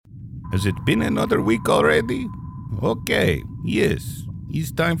Has it been another week already? Okay, yes, it's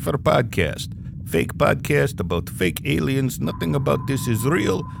time for a podcast. Fake podcast about fake aliens. Nothing about this is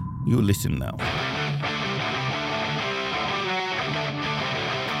real. You listen now.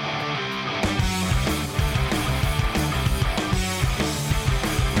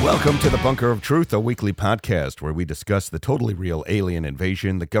 Welcome to the Bunker of Truth, a weekly podcast where we discuss the totally real alien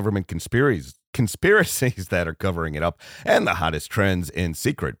invasion, the government conspiracies that are covering it up, and the hottest trends in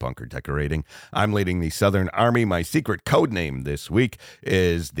secret bunker decorating. I'm leading the Southern Army. My secret code name this week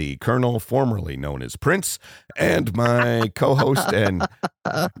is the Colonel, formerly known as Prince, and my co-host and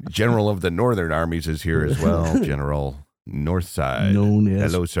General of the Northern Armies is here as well, General Northside. Known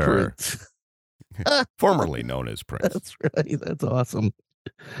as Hello, sir. Prince. Formerly known as Prince. That's right. That's awesome.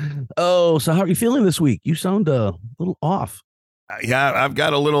 Oh, so how are you feeling this week? You sound a little off. Yeah, I've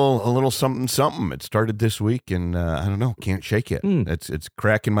got a little something. It started this week, and I don't know, can't shake it. It's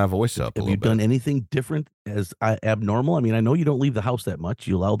cracking my voice up. Have you done anything different as abnormal? I mean, I know you don't leave the house that much.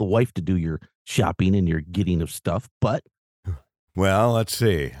 You allow the wife to do your shopping and your getting of stuff, but well, let's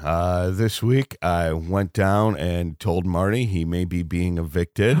see. This week I went down and told Marty he may be being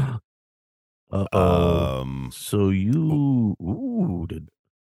evicted. So you did.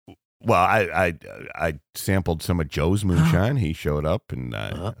 Well, I sampled some of Joe's moonshine. He showed up, and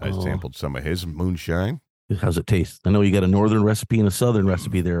I sampled some of his moonshine. How's it taste? I know you got a northern recipe and a southern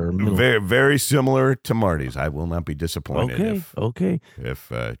recipe there. Very, very similar to Marty's. I will not be disappointed if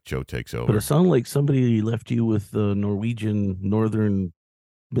Joe takes over. But it sounded like somebody left you with the Norwegian, northern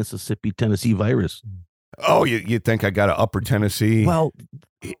Mississippi, Tennessee virus. Oh, you think I got an upper Tennessee? Well,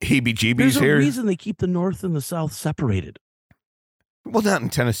 heebie-jeebies there's here? There's a reason they keep the North and the South separated. Well, not in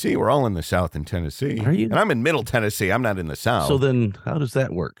Tennessee. We're all in the South in Tennessee. Are you? And I'm in Middle Tennessee. I'm not in the South. So then how does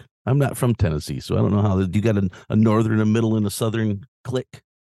that work? I'm not from Tennessee, so I don't know how. You got a northern, a middle, and a southern clique?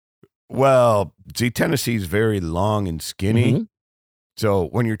 Well, see, Tennessee's very long and skinny. Mm-hmm. So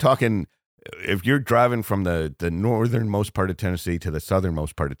when you're talking, if you're driving from the northernmost part of Tennessee to the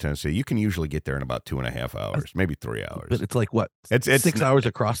southernmost part of Tennessee, you can usually get there in about 2.5 hours, maybe 3 hours. But it's like what? It's 6 hours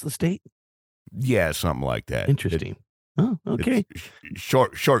across the state? Yeah, something like that. Interesting. Oh, okay.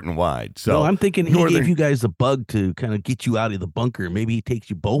 Short and wide. So no, I'm thinking he gave you guys a bug to kind of get you out of the bunker. Maybe he takes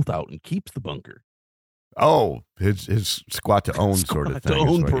you both out and keeps the bunker. Oh, his squat to own sort of thing. Squat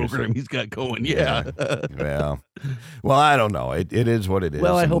to own program he's got going. Yeah. Well, I don't know. It is what it is.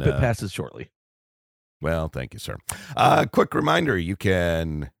 Well, I hope it passes shortly. Well, thank you, sir. Quick reminder: you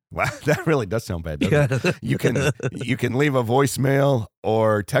can. Wow, that really does sound bad, doesn't it? You can leave a voicemail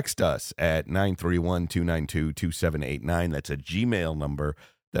or text us at 931-292-2789. That's a Gmail number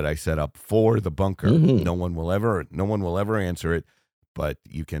that I set up for the bunker. Mm-hmm. No one will ever answer it, but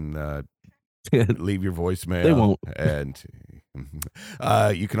you can leave your voicemail. They won't. And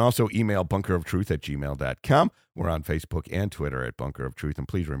you can also email bunkeroftruth@gmail.com. We're on Facebook and Twitter at Bunker of Truth. And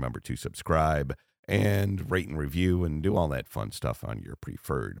please remember to subscribe and rate and review and do all that fun stuff on your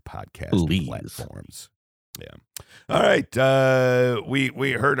preferred podcast platforms. Yeah. All right.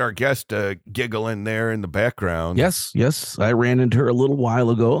 We heard our guest giggling there in the background. Yes. I ran into her a little while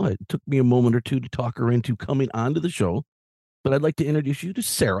ago. It took me a moment or two to talk her into coming onto the show. But I'd like to introduce you to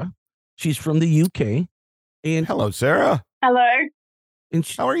Sarah. She's from the UK. And hello, Sarah. Hello. And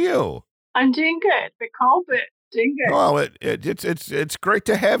how are you? I'm doing good. A bit cold, but doing good. Well, it's great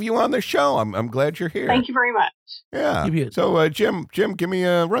to have you on the show. I'm glad you're here. Thank you very much. Yeah. So, Jim, give me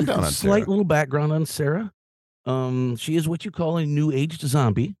a rundown on Sarah. Slight little background on Sarah. She is what you call a new age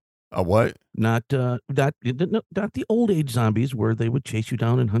zombie. A what? Not the old age zombies where they would chase you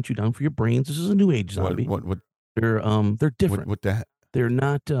down and hunt you down for your brains. This is a new age zombie. What? They're different. What that? They're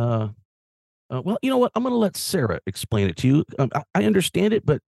not. Well, you know what? I'm going to let Sarah explain it to you. I understand it,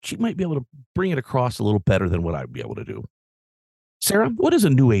 but she might be able to bring it across a little better than what I'd be able to do. Sarah, what is a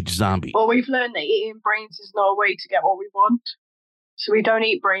new age zombie? Well, we've learned that eating brains is not a way to get what we want. So we don't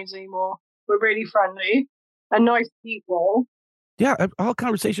eat brains anymore. We're really friendly and nice people. Yeah, all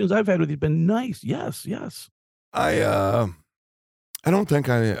conversations I've had with you have been nice. Yes. I don't think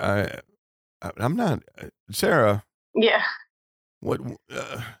I'm not Sarah. Yeah. What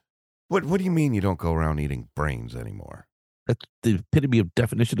do you mean you don't go around eating brains anymore? That's the epitome of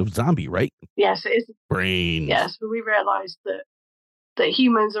definition of zombie, right? Yes, it is. Brains. Yes, but we realized that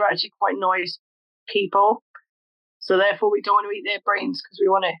humans are actually quite nice people. So therefore we don't want to eat their brains because we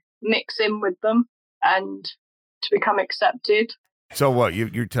want to mix in with them and to become accepted. So what?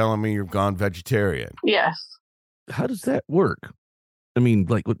 You're telling me you've gone vegetarian? Yes. How does that work? I mean,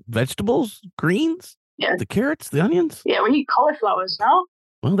 like with vegetables, greens? Yeah. The carrots, the onions? Yeah, we eat cauliflowers now.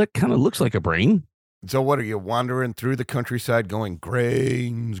 Well, that kind of looks like a brain. So what are you wandering through the countryside going,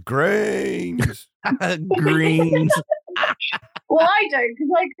 grains, grains? Greens. Well, I don't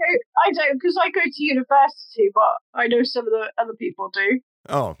because I go to university, but I know some of the other people do.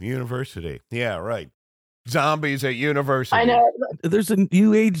 Oh, university. Yeah, right. Zombies at university. I know. There's a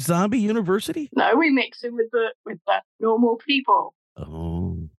new age zombie university? No, we mix in with the normal people.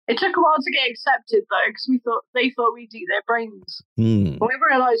 Oh. It took a while to get accepted though, because they thought we'd eat their brains. Hmm. When we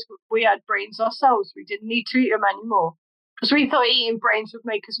realised we had brains ourselves, we didn't need to eat them anymore, because we thought eating brains would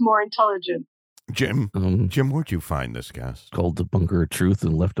make us more intelligent. Jim, where'd you find this guest? Called the Bunker of Truth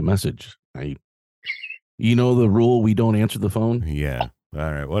and left a message. You know the rule, we don't answer the phone? Yeah.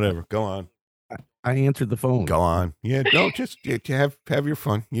 All right, whatever. Go on. I answered the phone. Go on. Yeah, no, just have your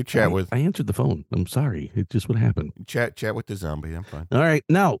fun. You chat with. I answered the phone. I'm sorry. It's just what happened. Chat with the zombie. I'm fine. All right.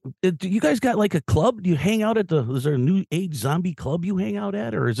 Now, do you guys got like a club? Do you hang out at is there a new age zombie club you hang out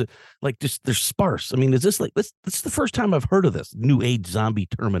at? Or is it like just they're sparse? I mean, is this like this is the first time I've heard of this new age zombie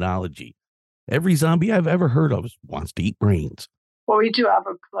terminology. Every zombie I've ever heard of wants to eat brains. Well, we do have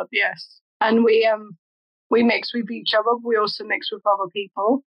a club, yes. And we mix with each other. We also mix with other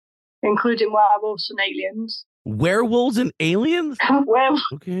people, including werewolves and aliens. Werewolves and aliens? Werewolves.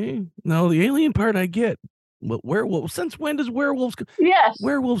 Okay. No, the alien part I get. But werewolves, since when does werewolves Yes.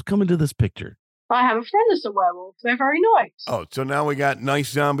 Werewolves come into this picture? I have a friend that's a werewolf. They're very nice. Oh, so now we got nice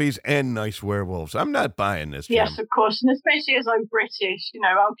zombies and nice werewolves. I'm not buying this, Jim. Yes, of course. And especially as I'm British,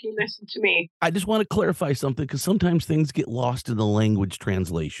 how can you listen to me? I just want to clarify something because sometimes things get lost in the language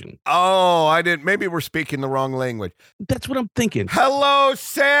translation. Oh, I didn't. Maybe we're speaking the wrong language. That's what I'm thinking. Hello,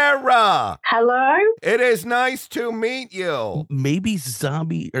 Sarah. Hello? It is nice to meet you. Maybe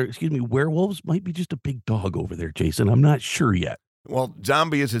werewolves might be just a big dog over there, Jason. I'm not sure yet. Well,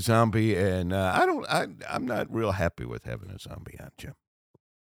 zombie is a zombie, and I'm not real happy with having a zombie on, Jim.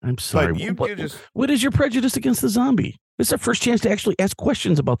 I'm sorry. But what is your prejudice against the zombie? This is our first chance to actually ask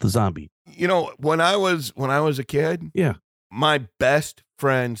questions about the zombie. When I was a kid, yeah, my best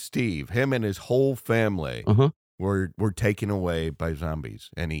friend Steve, him and his whole family were taken away by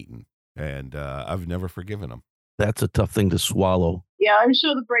zombies and eaten, and I've never forgiven them. That's a tough thing to swallow. Yeah, I'm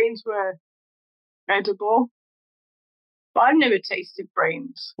sure the brains were edible. But I've never tasted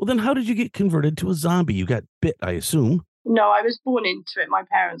brains. Well, then how did you get converted to a zombie? You got bit, I assume. No, I was born into it. My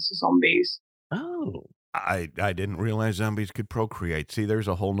parents are zombies. Oh. I didn't realize zombies could procreate. See, there's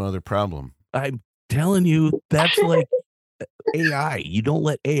a whole nother problem. I'm telling you, that's like AI. You don't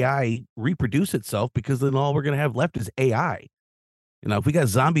let AI reproduce itself because then all we're going to have left is AI. If we got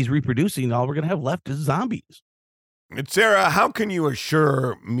zombies reproducing, all we're going to have left is zombies. And Sarah, how can you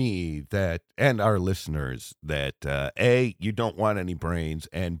assure me that, and our listeners, that A, you don't want any brains,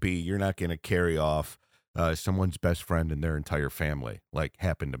 and B, you're not going to carry off someone's best friend and their entire family, like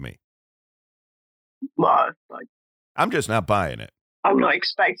happened to me? Well, I'm just not buying it. I'm not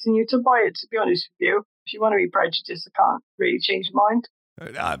expecting you to buy it, to be honest with you. If you want to be prejudiced, I can't really change your mind.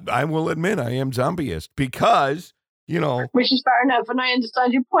 I will admit I am zombieist because, Which is fair enough, and I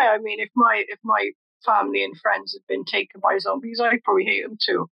understand your point. I mean, if my family and friends have been taken by zombies, I probably hate them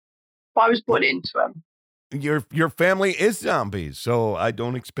too. But I was put into them. Your family is zombies, so I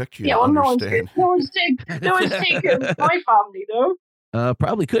don't expect you to understand. No one's taken my family, though.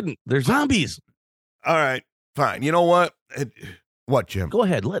 Probably couldn't. They're zombies. All right, fine. You know what? What, Jim? Go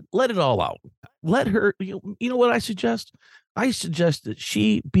ahead. Let it all out. Let her. You know what I suggest? I suggest that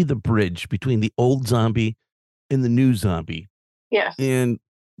she be the bridge between the old zombie and the new zombie. Yes. And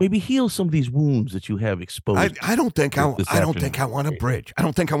maybe heal some of these wounds that you have exposed. I don't think I want a bridge. I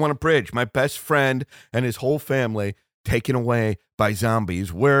don't think I want a bridge. My best friend and his whole family taken away by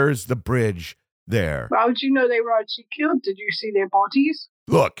zombies. Where's the bridge there? How did you know they were actually killed? Did you see their bodies?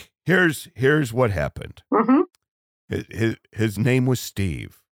 Look, here's what happened. Mm-hmm. His name was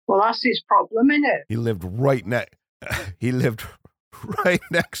Steve. Well, that's his problem, isn't it? He lived right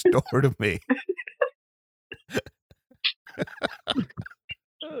next door to me.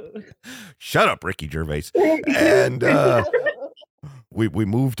 Shut up, Ricky Gervais. And we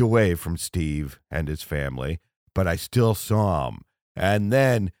moved away from Steve and his family, but I still saw him. And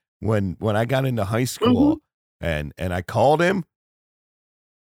then when I got into high school and I called him,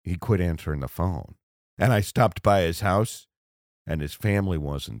 he quit answering the phone. And I stopped by his house and his family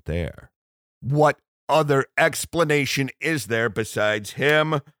wasn't there. What other explanation is there besides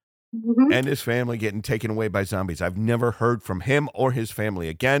him and his family getting taken away by zombies? I've never heard from him or his family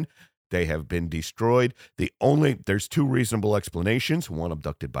again. They have been destroyed. There's two reasonable explanations: one,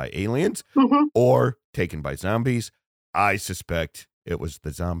 abducted by aliens, or taken by zombies. I suspect it was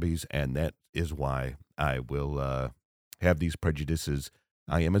the zombies, and that is why I will have these prejudices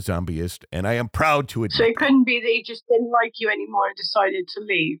I am a zombieist, and I am proud to admit So it couldn't be that he just didn't like you anymore and decided to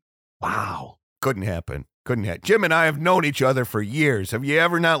leave. Wow. Couldn't happen. Couldn't happen. Jim and I have known each other for years. Have you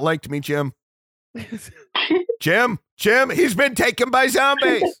ever not liked me, Jim? Jim, he's been taken by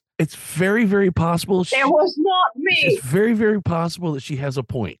zombies. It's very, very possible. It was not me. It's very, very possible that she has a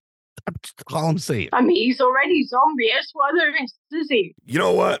point. That's all I'm saying. I mean, he's already zombie-ist. What other is he? You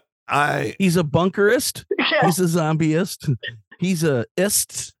know what? He's a bunkerist. He's a zombieist. He's a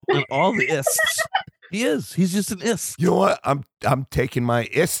ist and all the ists. He is. He's just an ist. You know what? I'm taking my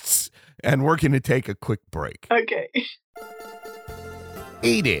ists, and we're going to take a quick break. Okay.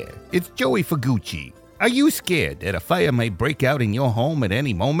 Hey there, it's Joey Faguchi. Are you scared that a fire may break out in your home at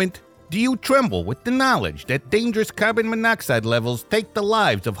any moment? Do you tremble with the knowledge that dangerous carbon monoxide levels take the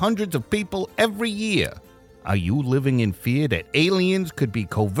lives of hundreds of people every year? Are you living in fear that aliens could be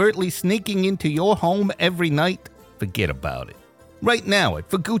covertly sneaking into your home every night? Forget about it. Right now at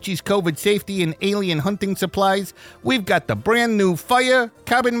Faguchi's COVID Safety and Alien Hunting Supplies, we've got the brand new fire,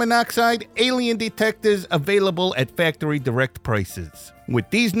 carbon monoxide, alien detectors available at factory direct prices. With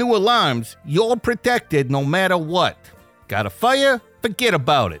these new alarms, you're protected no matter what. Got a fire? Forget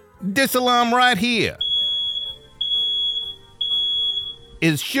about it. This alarm right here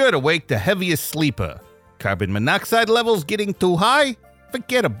is sure to wake the heaviest sleeper. Carbon monoxide levels getting too high?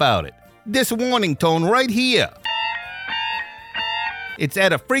 Forget about it. This warning tone right here. It's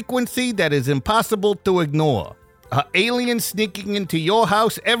at a frequency that is impossible to ignore. Are aliens sneaking into your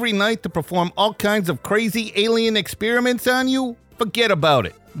house every night to perform all kinds of crazy alien experiments on you? Forget about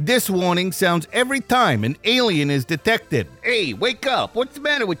it. This warning sounds every time an alien is detected. Hey, wake up. What's the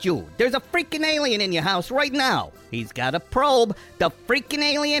matter with you? There's a freaking alien in your house right now. He's got a probe. The freaking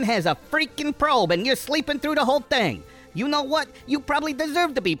alien has a freaking probe, and you're sleeping through the whole thing. You know what? You probably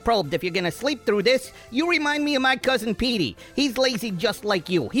deserve to be probed if you're gonna sleep through this. You remind me of my cousin Petey. He's lazy just like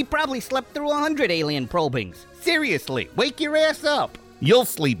you. He probably slept through 100 alien probings. Seriously, wake your ass up. You'll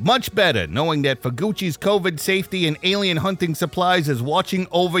sleep much better knowing that Faguchi's COVID Safety and Alien Hunting Supplies is watching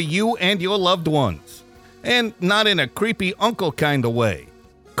over you and your loved ones. And not in a creepy uncle kind of way.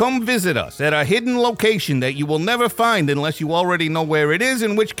 Come visit us at a hidden location that you will never find unless you already know where it is,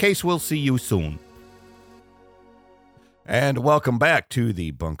 in which case we'll see you soon. And welcome back to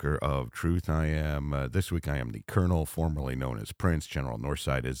the Bunker of Truth. This week I am the Colonel, formerly known as Prince. General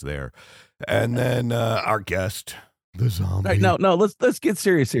Northside is there. And then our guest, the zombie. Right, no, let's get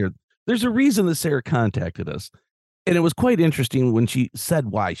serious here. There's a reason that Sarah contacted us. And it was quite interesting when she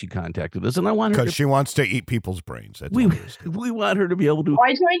said why she contacted us. And I want her because she wants to eat people's brains. That's we want her to be able to.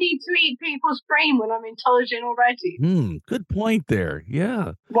 Why do I need to eat people's brain when I'm intelligent already? Good point there.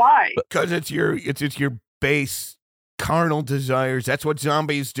 Yeah. Why? Because it's your base carnal desires. That's what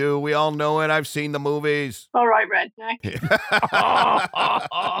zombies do. We all know it. I've seen the movies. All right, redneck.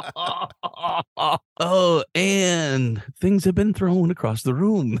 Oh, and things have been thrown across the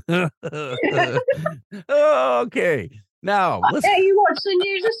room. Okay. Now, let's. Hey, you watch the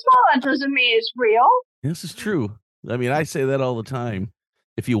news as well. That doesn't mean it's real. This is true. I mean, I say that all the time.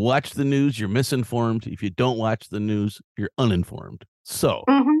 If you watch the news, you're misinformed. If you don't watch the news, you're uninformed. So,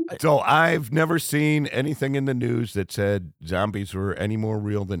 So I've never seen anything in the news that said zombies were any more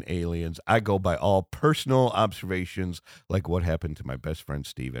real than aliens. I go by all personal observations, like what happened to my best friend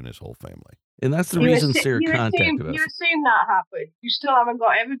Steve and his whole family. And that's the reason Sarah contacted us. You assume that happened. You still haven't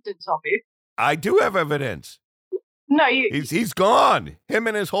got evidence of it. I do have evidence. No, He's gone. Him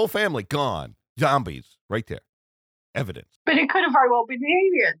and his whole family gone. Zombies, right there. Evidence. But it could have very well been the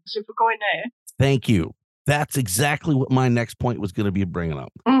aliens if we're going there. Thank you. That's exactly what my next point was going to be bringing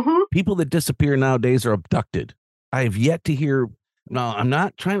up. Mm-hmm. People that disappear nowadays are abducted. I have yet to hear. Now, I'm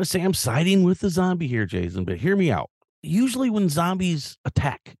not trying to say I'm siding with the zombie here, Jason, but hear me out. Usually when zombies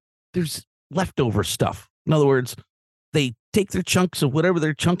attack, there's leftover stuff. In other words, they take their chunks of whatever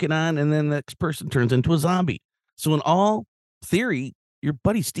they're chunking on, and then the next person turns into a zombie. So in all theory, your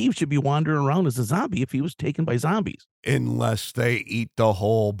buddy Steve should be wandering around as a zombie if he was taken by zombies. Unless they eat the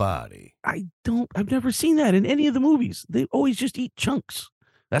whole body. I've never seen that in any of the movies. They always just eat chunks.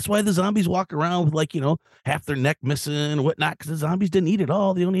 That's why the zombies walk around with half their neck missing and whatnot, because the zombies didn't eat it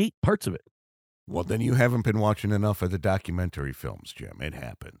all. They only ate parts of it. Well, then you haven't been watching enough of the documentary films, Jim. It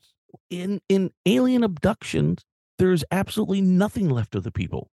happens. In alien abductions, there's absolutely nothing left of the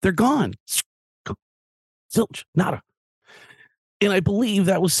people. They're gone. Zilch, nada. And I believe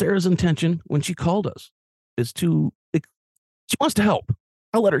that was Sarah's intention when she called us, she wants to help.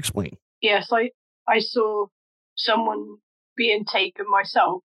 I'll let her explain. Yes, I saw someone being taken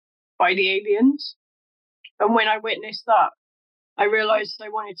myself by the aliens. And when I witnessed that, I realized I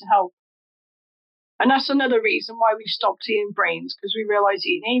wanted to help. And that's another reason why we stopped eating brains, because we realized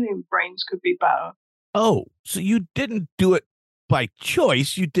eating alien brains could be better. Oh, so you didn't do it by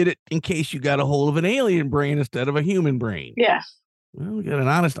choice. You did it in case you got a hold of an alien brain instead of a human brain. Yes. Well, we got an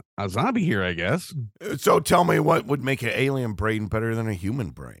honest zombie here, I guess. So tell me, what would make an alien brain better than a human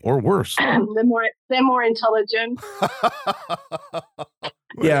brain? Or worse. They're more intelligent.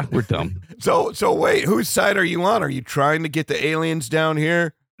 Yeah, we're dumb. So wait, whose side are you on? Are you trying to get the aliens down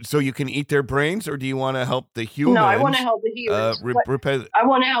here so you can eat their brains, or do you want to help the humans? No, I want to help the humans. I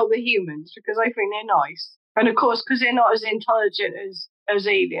want to help the humans because I think they're nice. And of course, because they're not as intelligent as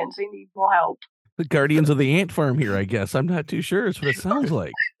aliens, they need more help. The guardians of the ant farm here, I guess. I'm not too sure. It's what it sounds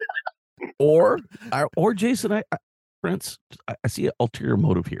like. Or Jason, Prince, I see an ulterior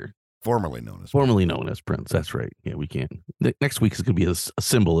motive here. Formerly known as Prince. That's right. Yeah, we can. Next week is going to be a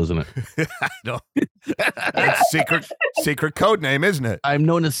symbol, isn't it? I know. It's secret code name, isn't it? I'm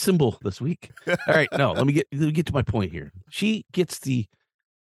known as Symbol this week. All right. No, let me get to my point here. She gets the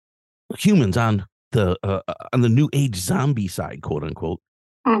humans on the new age zombie side, quote unquote.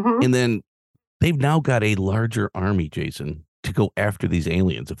 Mm-hmm. And then they've now got a larger army, Jason, to go after these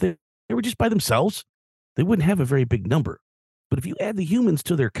aliens. If they were just by themselves, they wouldn't have a very big number. But if you add the humans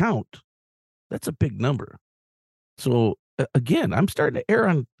to their count, that's a big number. So again, I'm starting to err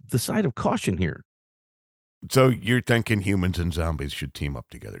on the side of caution here. So you're thinking humans and zombies should team up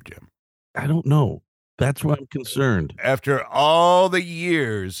together, Jim? I don't know. That's why I'm concerned. After all the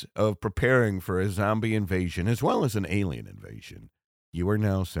years of preparing for a zombie invasion as well as an alien invasion, you are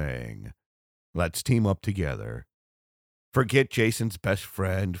now saying, let's team up together. Forget Jason's best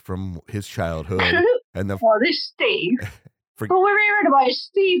friend from his childhood. This Steve. But we're hearing about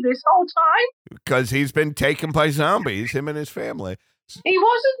Steve this whole time. Because he's been taken by zombies, him and his family. He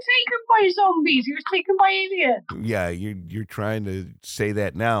wasn't taken by zombies. He was taken by aliens. Yeah, you're trying to say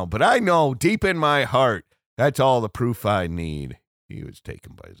that now. But I know deep in my heart, that's all the proof I need. He was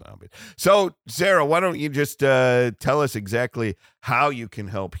taken by zombies. So, Sarah, why don't you just tell us exactly how you can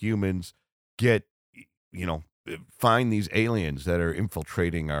help humans get, find these aliens that are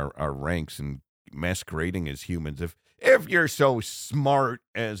infiltrating our ranks and masquerading as humans. If you're so smart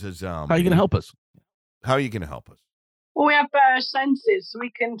as a zombie. How are you going to help us? How are you going to help us? Well, we have better senses, so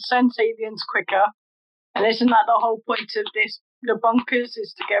we can sense aliens quicker. And isn't that the whole point of the bunkers,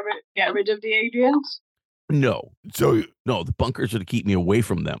 is to get rid of the aliens? No. So the bunkers are to keep me away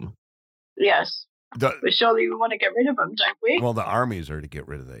from them. Yes. But surely we want to get rid of them, don't we? Well, the armies are to get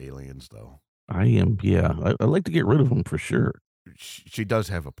rid of the aliens, though. I am, yeah. I'd like to get rid of them for sure. She does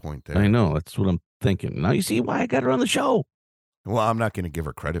have a point there. I know. That's what I'm thinking. Now you see why I got her on the show. Well, I'm not going to give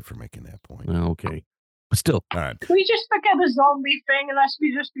her credit for making that point. Okay. But still. All right. Can we just forget the zombie thing and let's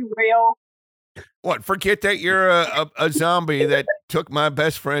just be real? What? Forget that you're a zombie that took my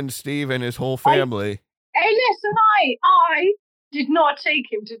best friend Steve and his whole family. Hey, listen, I did not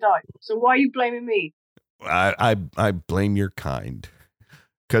take him to die. So why are you blaming me? I blame your kind.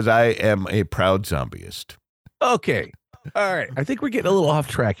 Because I am a proud zombieist. Okay. All right. I think we're getting a little off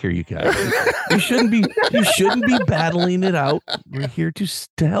track here, you guys. You shouldn't be battling it out. We're here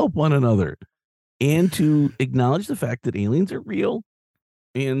to help one another and to acknowledge the fact that aliens are real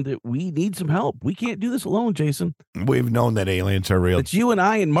and that we need some help. We can't do this alone, Jason. We've known that aliens are real. It's you and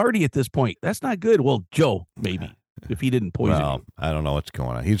I and Marty at this point. That's not good. Well, Joe, maybe, if he didn't poison you. I don't know what's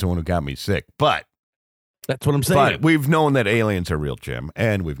going on. He's the one who got me sick, but that's what I'm saying. But we've known that aliens are real, Jim,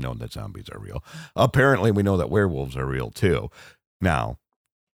 and we've known that zombies are real. Apparently, we know that werewolves are real, too. Now,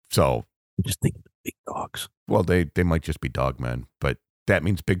 so... I'm just thinking of big dogs. Well, they might just be dogmen, but that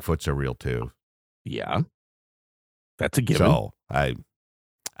means Bigfoots are real, too. Yeah. That's a given. So, I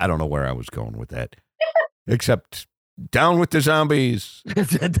don't know where I was going with that. Except, down with the zombies.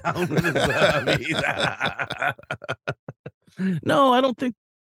 Down with the zombies. No, I don't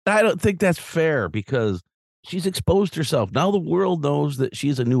think that's fair because she's exposed herself. Now the world knows that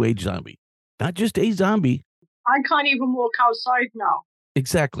she's a new age zombie, not just a zombie. I can't even walk outside now.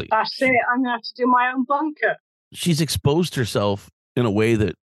 Exactly. That's it. I'm going to have to do my own bunker. She's exposed herself in a way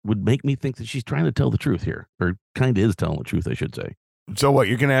that would make me think that she's trying to tell the truth here, or kind of is telling the truth, I should say. So what,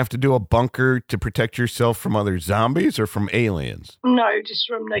 you're going to have to do a bunker to protect yourself from other zombies or from aliens? No, just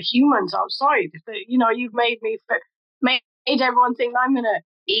from the humans outside. You've made everyone think I'm going to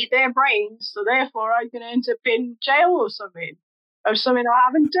eat their brains, so therefore I'm going to end up in jail or something I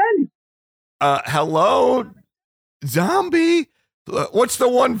haven't done. Hello, zombie? What's the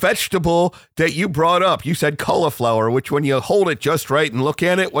one vegetable that you brought up? You said cauliflower, which when you hold it just right and look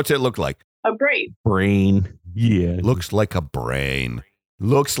at it, what's it look like? A brain. Brain. Yeah. Looks like a brain.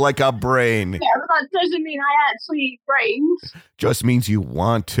 Looks like a brain. Yeah, but that doesn't mean I actually eat brains. Just means you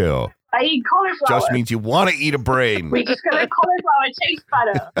want to. I eat cauliflower. Just means you want to eat a brain. We just gonna cauliflower taste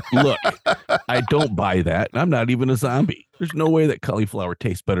better. Look, I don't buy that. I'm not even a zombie. There's no way that cauliflower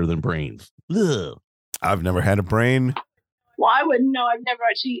tastes better than brains. Ugh. I've never had a brain. Well, I wouldn't know. I've never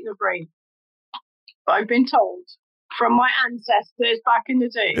actually eaten a brain. But I've been told from my ancestors back in the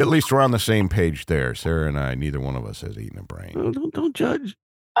day. At least we're on the same page there. Sarah and I, neither one of us has eaten a brain. Don't judge.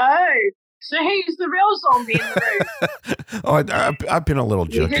 Oh, so who's the real zombie in the room? I've been a little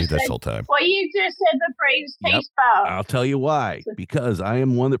You judgy just this said- whole time. Well, you just said the brains Yep. taste better. I'll tell you why. Because I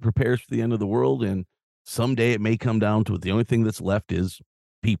am one that prepares for the end of the world, and someday it may come down to it. The only thing that's left is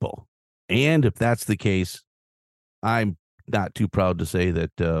people. And if that's the case, I'm not too proud to say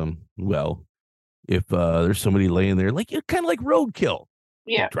that, well, if there's somebody laying there, like kind of like roadkill.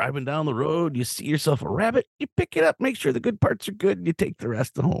 Yeah. Driving down the road, you see yourself a rabbit, you pick it up, make sure the good parts are good, and you take the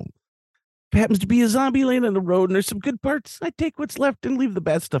rest home. If it happens to be a zombie laying on the road and there's some good parts, I take what's left and leave the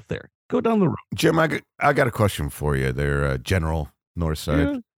bad stuff there. Go down the road. Jim, I got a question for you there, General Northside.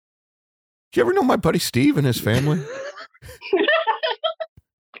 Yeah. Did you ever know my buddy Steve and his family?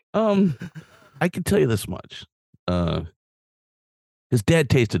 I can tell you this much. His dad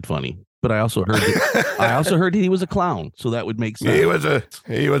tasted funny, but I also heard he was a clown, so that would make sense.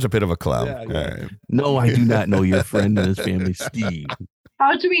 he was a bit of a clown. Yeah, yeah. All right. No, I do not know your friend and his family, Steve.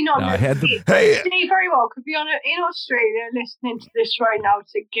 How do we not No, know I had the- Steve? Hey. Steve very well could be in Australia listening to this right now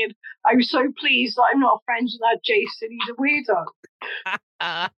thinking, I'm so pleased that I'm not friends with that Jason. He's a weirdo.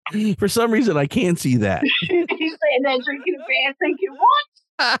 For some reason, I can't see that. He's sitting there drinking a beer thinking, what?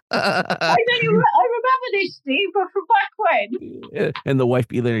 I remember this, Steve, but from back when. And the wife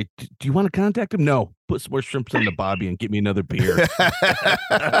be there. Do you want to contact him? No. Put some more shrimps in the bobby and get me another beer.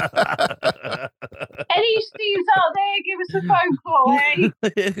 Any Steves out there, give us a phone call, eh?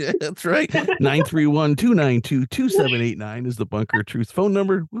 That's right. 931-292-2789 is the Bunker of Truth phone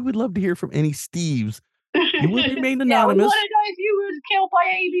number. We would love to hear from any Steves. You will remain Yeah, we anonymous. want to know if you were killed by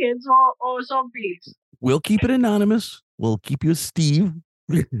aliens or zombies. We'll keep it anonymous. We'll keep you as Steve.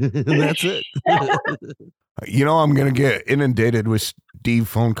 That's it. You know I'm gonna get inundated with Steve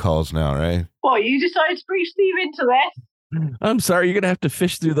phone calls now, right? Well, you decided to bring Steve into this. I'm sorry, you're gonna have to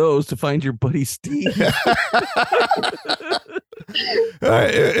fish through those to find your buddy Steve.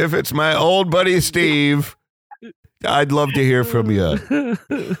 If it's my old buddy Steve, I'd love to hear from you.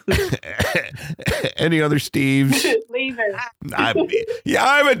 Any other Steves? Leave it. I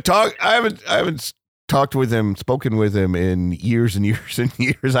haven't talked with him, spoken with him in years and years and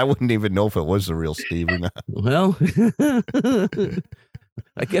years. I wouldn't even know if it was the real Steve or not. Well,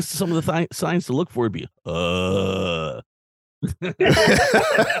 I guess some of the signs to look for would be,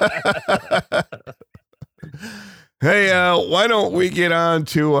 Hey, why don't we get on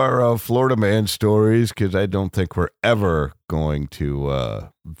to our Florida man stories? Because I don't think we're ever going to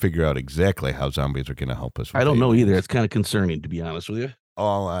figure out exactly how zombies are going to help us. I don't know either. It's kind of concerning, to be honest with you.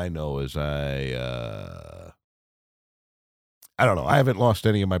 All I know is I don't know. I haven't lost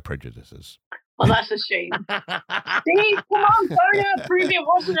any of my prejudices. Well, that's a shame. Steve, come on, phone up, prove it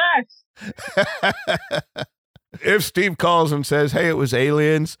wasn't us. If Steve calls and says, hey, it was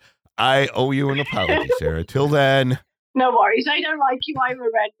aliens, I owe you an apology, Sarah. Till then, No worries, I don't like you. I'm a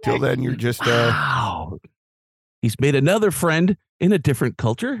redneck. till then, you're just Wow. He's made another friend in a different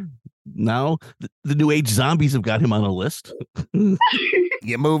culture. Now the new age zombies have got him on a list. you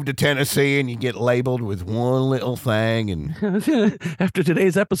move to Tennessee and you get labeled with one little thing, and After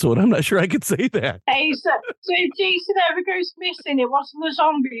today's episode, I'm not sure I could say that. Hey, so if Jason ever goes missing, it wasn't the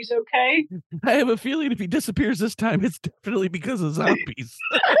zombies, okay? I have a feeling if he disappears this time, it's definitely because of zombies.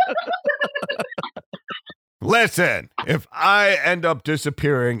 listen, if I end up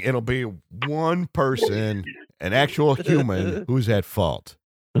disappearing, it'll be one person, an actual human, who's at fault.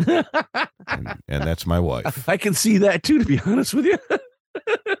 And that's my wife. I can see that too, to be honest with you.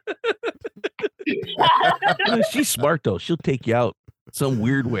 She's smart though. She'll take you out some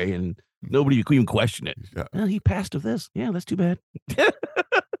weird way and nobody can even question it. Yeah. Well, he passed of this. Yeah, that's too bad.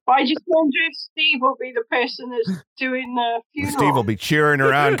 I just wonder if Steve will be the person that's doing the funeral. Steve will be cheering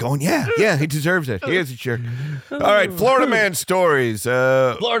her on, going, yeah, he deserves it. He is a jerk. All right, Florida man stories.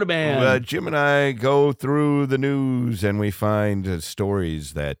 Florida man. Jim and I go through the news and we find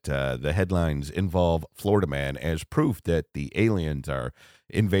stories that the headlines involve Florida man as proof that the aliens are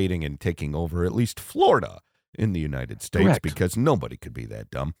invading and taking over at least Florida in the United States. Correct. Because nobody could be that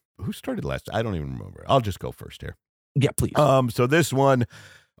dumb. Who started last? I don't even remember. I'll just go first here. Yeah, please. So this one,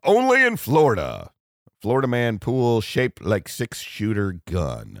 only in Florida. Florida man pool shaped like 6-shooter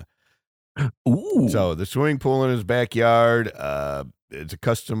gun. Ooh. So the swimming pool in his backyard, it's a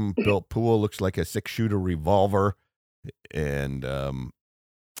custom built pool, looks like a 6-shooter revolver. And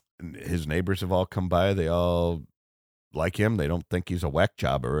his neighbors have all come by. They all like him. They don't think he's a whack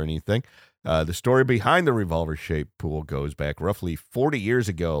job or anything. The story behind the revolver-shaped pool goes back roughly 40 years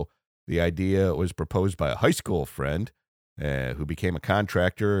ago. The idea was proposed by a high school friend who became a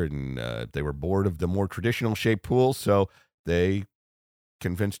contractor, and they were bored of the more traditional shaped pool, so they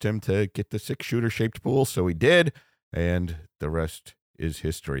convinced him to get the 6-shooter shaped pool, so he did, and the rest is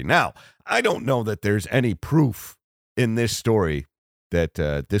history. Now, I don't know that there's any proof in this story that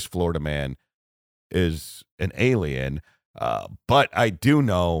this Florida man is an alien, but I do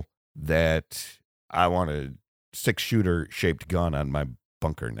know that I want a 6-shooter shaped gun on my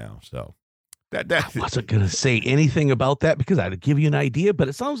bunker now, so I wasn't going to say anything about that because I'd give you an idea, but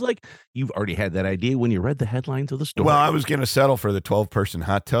it sounds like you've already had that idea when you read the headlines of the story. Well, I was going to settle for the 12-person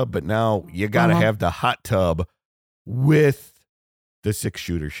hot tub, but now you got to have the hot tub with the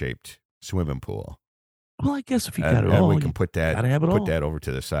 6-shooter shaped swimming pool. Well, I guess if you got it all, we can put that over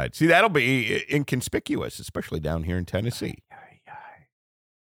to the side. See, that'll be inconspicuous, especially down here in Tennessee.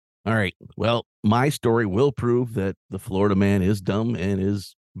 All right. Well, my story will prove that the Florida man is dumb and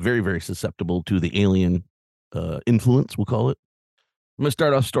is very, very susceptible to the alien influence, we'll call it. I'm going to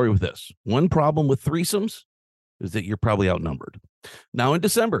start off the story with this. One problem with threesomes is that you're probably outnumbered. Now, in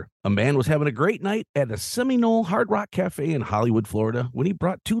December, a man was having a great night at a Seminole Hard Rock Cafe in Hollywood, Florida, when he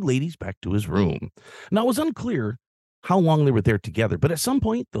brought 2 ladies back to his room. Now, it was unclear how long they were there together, but at some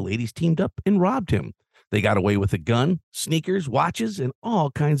point, the ladies teamed up and robbed him. They got away with a gun, sneakers, watches, and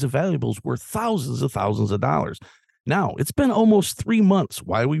all kinds of valuables worth thousands of dollars. Now, it's been almost 3 months.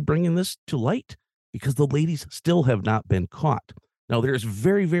 Why are we bringing this to light? Because the ladies still have not been caught. Now, there's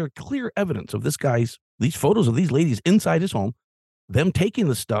very, very clear evidence of these photos of these ladies inside his home, them taking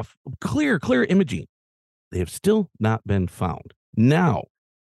the stuff, clear imaging. They have still not been found. Now,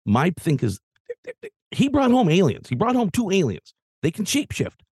 my thing is, he brought home aliens. He brought home 2 aliens. They can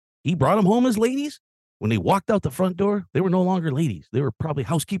shapeshift. He brought them home as ladies. When they walked out the front door, they were no longer ladies. They were probably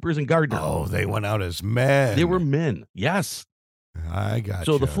housekeepers and gardeners. Oh, they went out as men. They were men. Yes. I got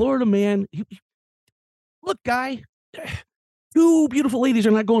So the Florida man, look, guy, 2 beautiful ladies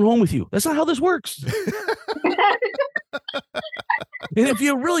are not going home with you. That's not how this works. And if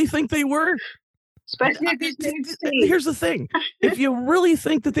you really think they were, especially if it's here's the thing. If you really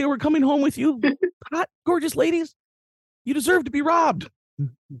think that they were coming home with you, hot, gorgeous ladies, you deserve to be robbed.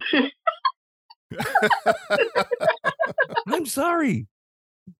 I'm sorry.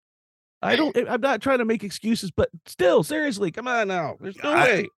 I'm not trying to make excuses, but still, seriously, come on now. There's no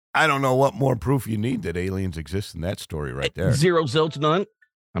way. I don't know what more proof you need that aliens exist in that story right there. 0 zilch none.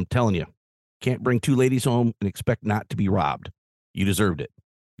 I'm telling you, can't bring 2 ladies home and expect not to be robbed. You deserved it.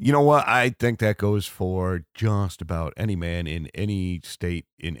 You know what? I think that goes for just about any man in any state,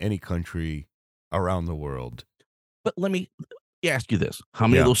 in any country around the world. But let me ask you this. How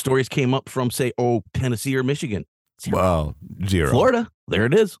many of those stories came up from, say, Tennessee or Michigan? 0. Well, 0. Florida. There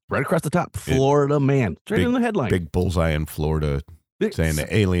it is. Right across the top. Florida man. It's right in the headline. Big bullseye in Florida saying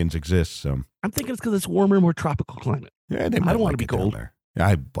that aliens exist. So I'm thinking it's because it's warmer, more tropical climate. Yeah, I don't want to be cold. There.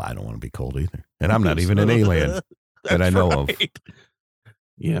 I don't want to be cold either. And I'm not even an alien that I know of.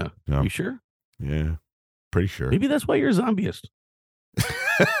 Yeah. You sure? Yeah. Pretty sure. Maybe that's why you're a zombieist.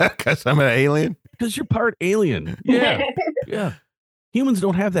 Because I'm an alien? Because you're part alien. Yeah. Yeah. Humans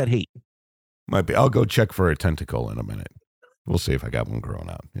don't have that hate. Might be. I'll go check for a tentacle in a minute. We'll see if I got one growing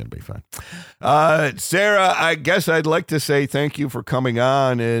out. It'll be fine. Sarah, I guess I'd like to say thank you for coming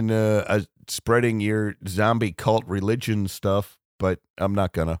on and spreading your zombie cult religion stuff, but I'm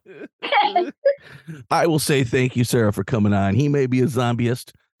not gonna. I will say thank you, Sarah, for coming on. He may be a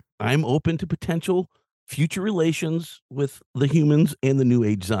zombieist. I'm open to potential future relations with the humans and the New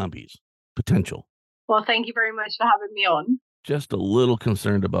Age zombies. Potential. Well, thank you very much for having me on. Just a little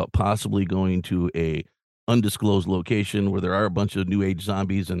concerned about possibly going to a undisclosed location where there are a bunch of New Age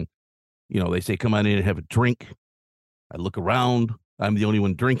zombies and, they say, come on in and have a drink. I look around. I'm the only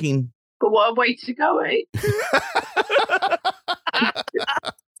one drinking. But what a way to go, eh?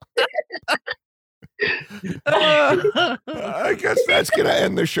 I guess that's going to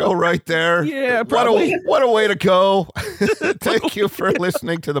end the show right there. Yeah, probably. What a way to go. Thank you for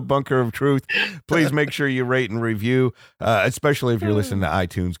listening to The Bunker of Truth. Please make sure you rate and review, especially if you're listening to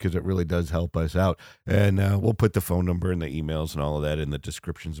iTunes, because it really does help us out. And we'll put the phone number and the emails and all of that in the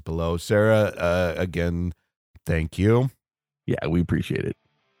descriptions below. Sarah, again, thank you. Yeah, we appreciate it.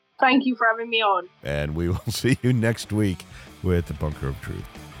 Thank you for having me on. And we will see you next week with The Bunker of Truth.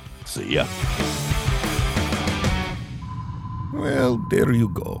 See ya. Well, there you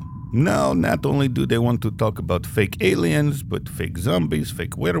go. Now, not only do they want to talk about fake aliens, but fake zombies,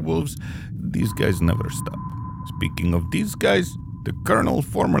 fake werewolves. These guys never stop. Speaking of these guys, The Colonel,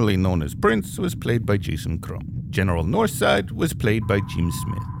 formerly known as Prince, was played by Jason Crum. General Northside was played by Jim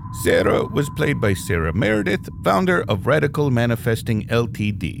Smith. Sarah was played by Sarah Meredith, founder of Radical Manifesting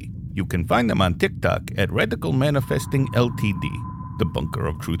Ltd. You can find them on TikTok at Radical Manifesting Ltd. The Bunker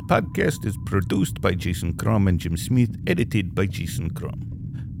of Truth podcast is produced by Jason Crum and Jim Smith, edited by Jason Crum.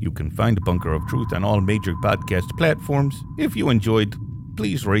 You can find Bunker of Truth on all major podcast platforms. If you enjoyed,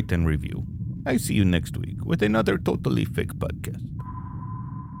 please rate and review. I see you next week with another totally fake podcast.